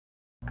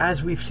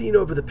As we've seen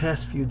over the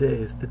past few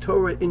days, the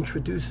Torah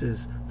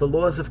introduces the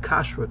laws of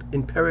kashrut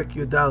in Perek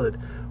Yudalid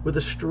with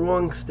a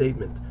strong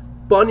statement.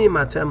 Banim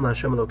atem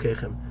laHashem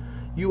Elokechem.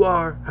 You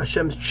are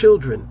Hashem's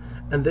children,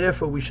 and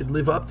therefore we should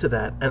live up to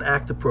that and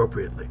act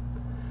appropriately.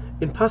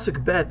 In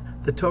Pasuk Bet,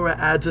 the Torah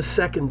adds a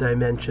second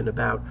dimension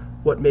about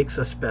what makes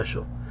us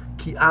special.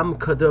 Ki am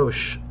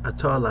kadosh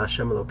atah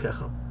laHashem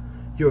Elokecha.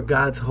 You're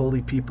God's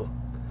holy people.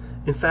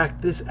 In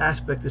fact, this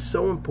aspect is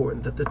so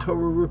important that the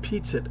Torah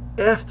repeats it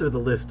after the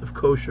list of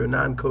kosher and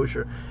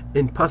non-kosher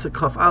in Pasuk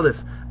Chaf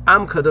Aleph,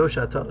 Am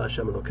kadosh atah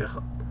laHashem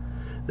Elokecha.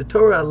 The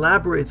Torah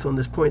elaborates on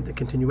this point, the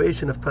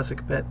continuation of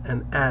Pasuk Bet,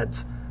 and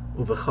adds,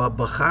 Uvecha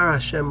bachar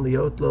Hashem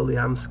liot lo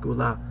li'am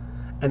skula,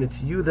 and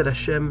it's you that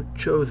Hashem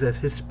chose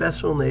as His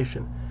special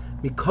nation,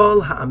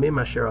 mikol ha'amim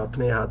asher al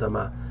pnei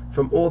ha'adama,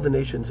 from all the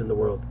nations in the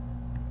world.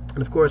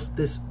 And of course,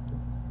 this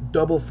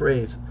double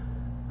phrase,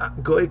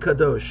 Goy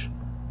Kadosh,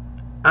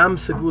 Am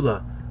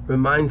Segula,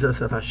 reminds us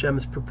of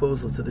Hashem's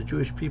proposal to the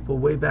Jewish people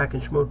way back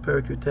in Shemot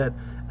Perek Yutet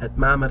at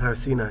Ma'amad Har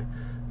Sinai.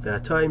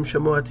 Ve'atayim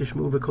shamoa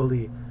tishmu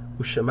v'koli,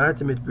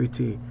 u'shamartem et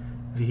briti,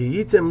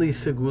 v'hiyitem li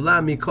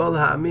segula mikol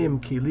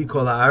ha'amim ki li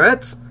kol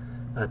ha'aretz,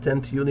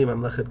 v'atem tiyu li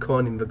mamlechet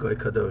kohanim v'goy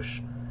kadosh.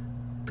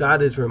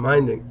 God is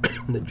reminding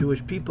the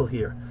Jewish people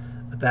here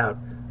about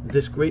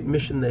this great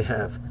mission they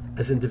have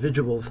as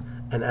individuals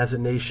and as a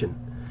nation.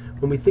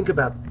 When we think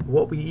about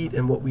what we eat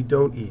and what we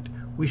don't eat,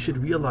 we should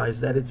realize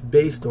that it's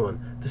based on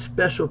the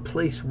special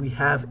place we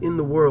have in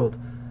the world,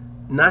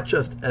 not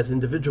just as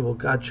individual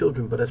God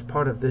children, but as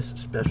part of this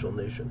special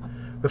nation.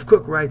 Rav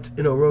Kook writes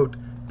in Orot,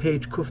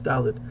 page Kuf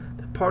Daled,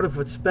 that part of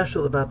what's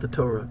special about the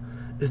Torah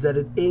is that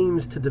it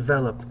aims to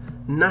develop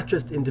not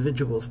just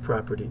individuals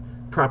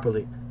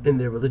properly in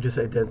their religious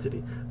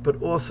identity,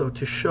 but also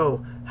to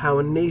show how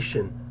a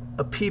nation,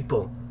 a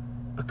people,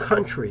 a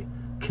country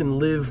can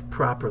live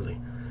properly.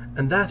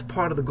 And that's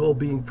part of the goal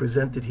being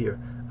presented here,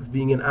 of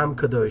being an Am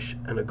Kadosh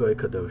and a Goy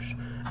Kadosh.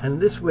 And in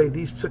this way,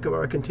 these psukim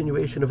are a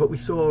continuation of what we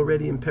saw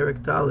already in Perek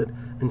Daled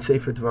and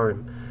Sefer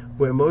Dvarim,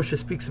 where Moshe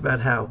speaks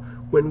about how,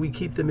 when we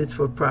keep the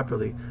mitzvot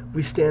properly,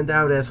 we stand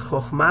out as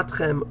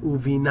Chochmatchem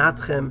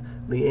uvinatchem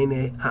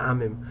li'enei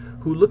ha'amim,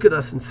 who look at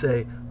us and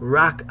say,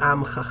 Rak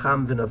am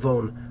chacham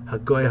v'navon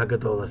hagoy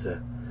hagadol hazeh.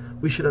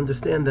 We should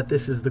understand that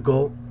this is the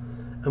goal,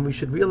 and we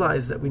should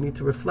realize that we need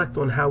to reflect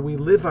on how we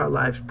live our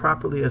lives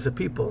properly as a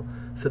people,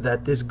 so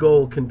that this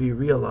goal can be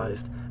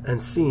realized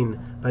and seen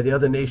by the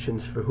other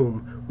nations for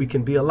whom we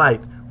can be a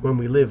light when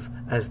we live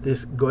as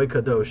this Goy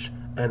Kadosh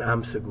and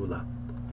Am Segula.